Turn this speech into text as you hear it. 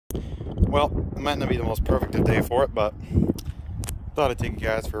Well, it might not be the most perfect of day for it, but thought I'd take you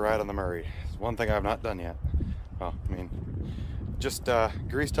guys for a ride on the Murray. It's one thing I've not done yet. Well, I mean, just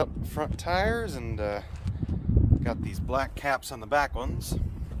greased up the front tires and got these black caps on the back ones.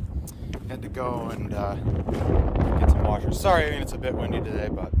 Had to go and get some washers. Sorry, I mean, it's a bit windy today,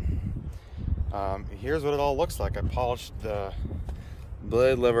 but here's what it all looks like. I polished the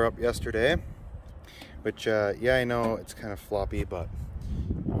blade lever up yesterday, which, yeah, I know it's kind of floppy, but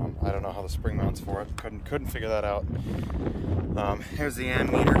I don't know how the spring mounts for it. Couldn't figure that out. Here's the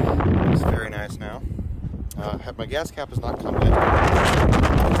ammeter. It's very nice now. My gas cap has not come in.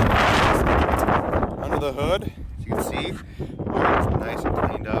 Under the hood, as you can see, it's nice and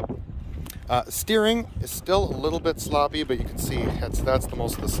cleaned up. Steering is still a little bit sloppy, but you can see that's the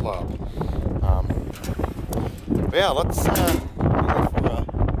most of the slop. But yeah, let's go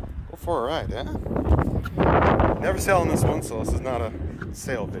for a ride, eh? Never selling this one, so this is not a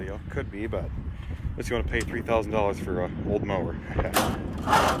sale video. Could be, but unless you want to pay $3,000 for an old mower.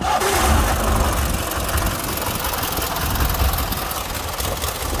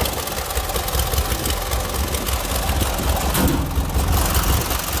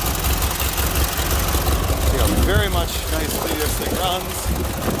 See how very much nicely this thing runs.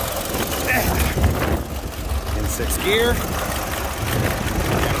 In 6th gear.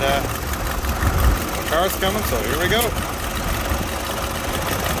 And the car's coming, so here we go.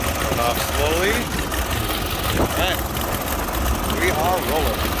 Off slowly. Alright. We are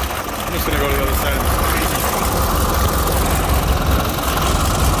rolling. I'm just going to go to the other side of the street.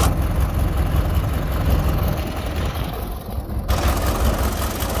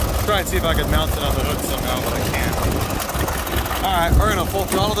 Try and see if I can mount it on the hood somehow, but I can't. Alright, we're going to full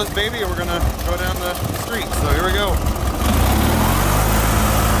throttle this baby and we're going to go down the street. So here we go.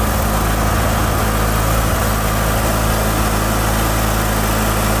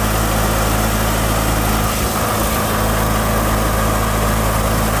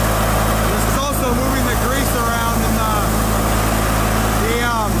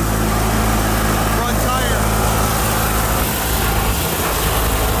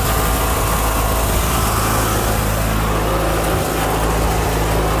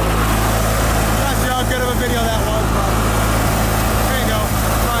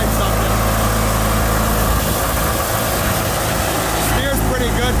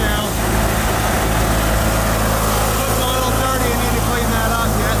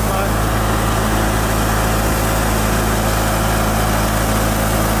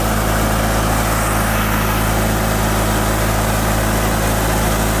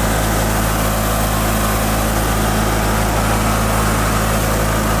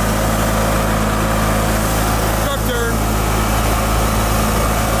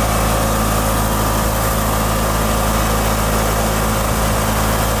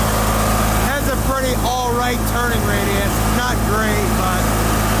 Turning radius, not great, but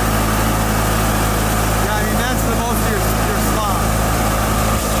yeah, I mean that's the most of your slot.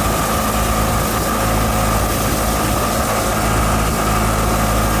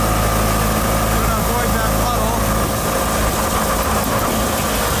 I'm gonna avoid that puddle.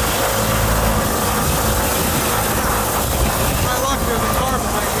 My luck, there's a car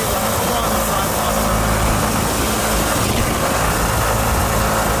behind me, but I'm on the sidewalk.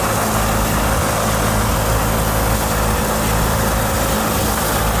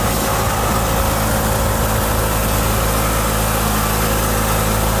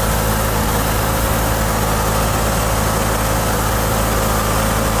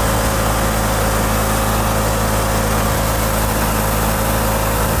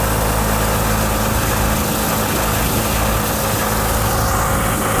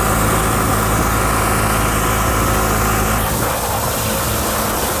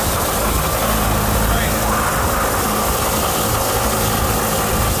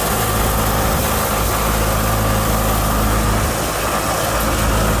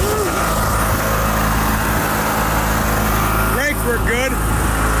 We're good.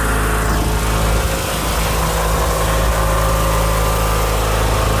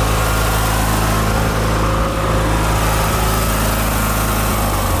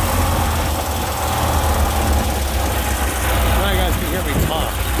 Now you guys can hear me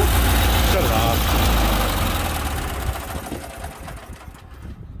talk. Shut it off.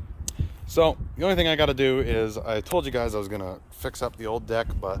 So the only thing I got to do is, I told you guys I was gonna fix up the old deck,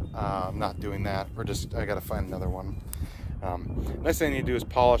 but I'm not doing that. I got to find another one. Next thing I need to do is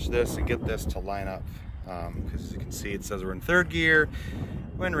polish this and get this to line up, because as you can see it says we're in 3rd gear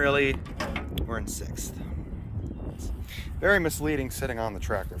when really we're in 6th. It's very misleading sitting on the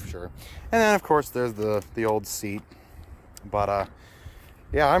tractor for sure. And then of course there's the old seat, but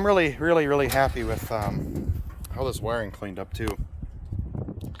yeah, I'm really happy with how this wiring cleaned up too.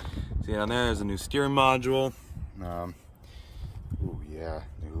 See down there's a new steering module. Ooh, yeah,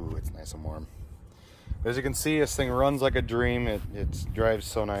 ooh, it's nice and warm. As you can see, this thing runs like a dream. It drives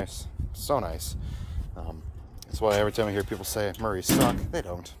so nice, so nice. That's why every time I hear people say Murrays suck, they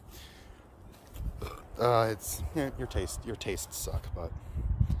don't. It's, yeah, your tastes suck, but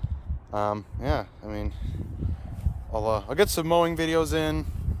yeah, I mean, I'll get some mowing videos in.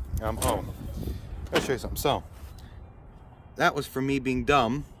 Oh, I'll show you something. So that was from me being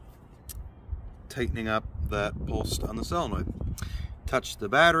dumb, tightening up that post on the solenoid. Touched the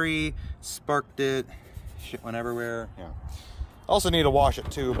battery, sparked it, shit went everywhere. Yeah. Also need to wash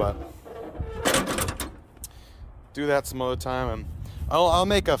it too, but do that some other time, and I'll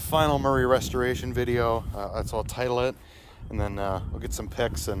make a final Murray restoration video. That's I'll title it, and then we'll get some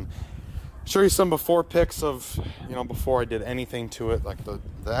pics and show you some before pics of, you know, before I did anything to it. Like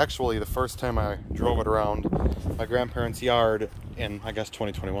actually the first time I drove it around my grandparents' yard in, I guess,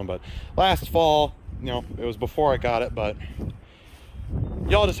 2021, but last fall, you know, it was before I got it, but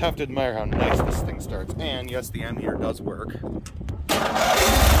y'all just have to admire how nice this thing starts. And yes, the end here does work.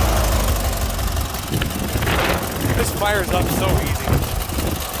 This fires up so easy.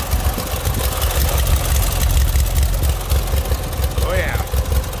 Oh yeah.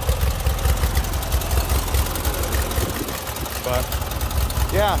 But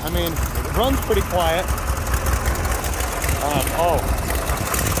yeah, I mean, it runs pretty quiet. Oh,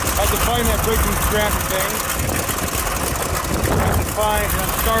 I had to find that braking strap thing. I had to find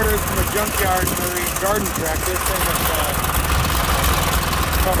starters from the junkyard Murray garden track. This thing with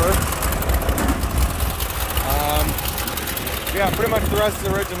cover. Yeah, pretty much the rest is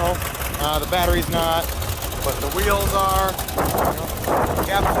original. The battery's not, but the wheels are. The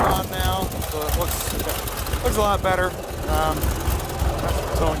gaps are on now, so it looks a lot better.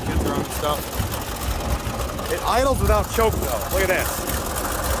 Towing kids around and stuff. It idles without choke though. Look at this.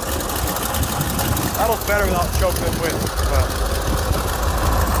 Idles better without choke than with. But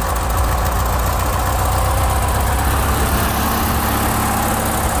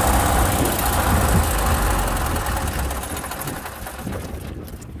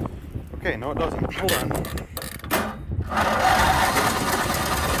okay, no it doesn't. Hold on.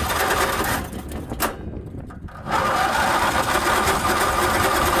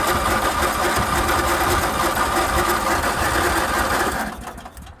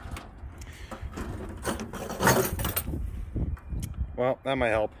 Well, that might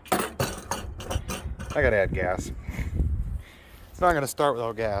help. I gotta add gas. It's not gonna start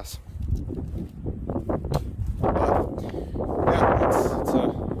without gas. But yeah,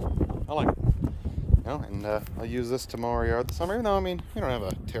 I like it. You know, and I'll use this to mow our yard this summer. No, I mean, we don't have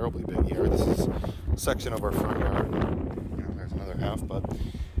a terribly big yard. This is a section of our front yard. You know, there's another half, but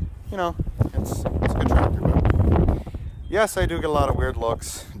you know, it's a good tractor. But yes, I do get a lot of weird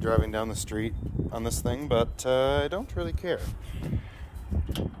looks driving down the street on this thing, but I don't really care.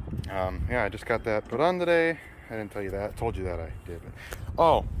 Yeah, I just got that put on today. I didn't tell you that. I told you that I did. But,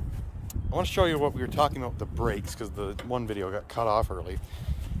 oh, I want to show you what we were talking about with the brakes, because the one video got cut off early.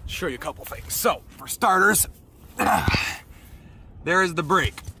 Show you a couple things. So, for starters, there is the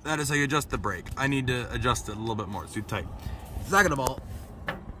brake. That is how you adjust the brake. I need to adjust it a little bit more. It's too tight. Second of all,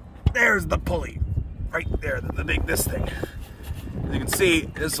 there's the pulley. Right there, this thing. As you can see,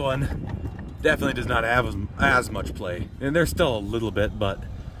 this one definitely does not have as much play. And there's still a little bit, but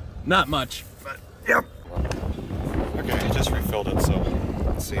not much. But, yep. Okay, I just refilled it, so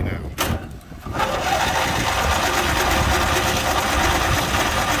let's see now.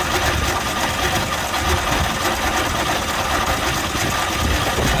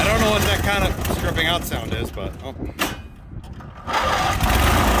 I don't know what that kind of stripping out sound is, but oh.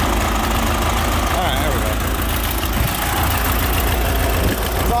 Alright, there we go.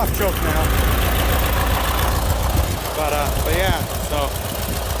 It's off choke now. But yeah, so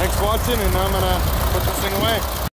thanks for watching, and I'm gonna put this thing away.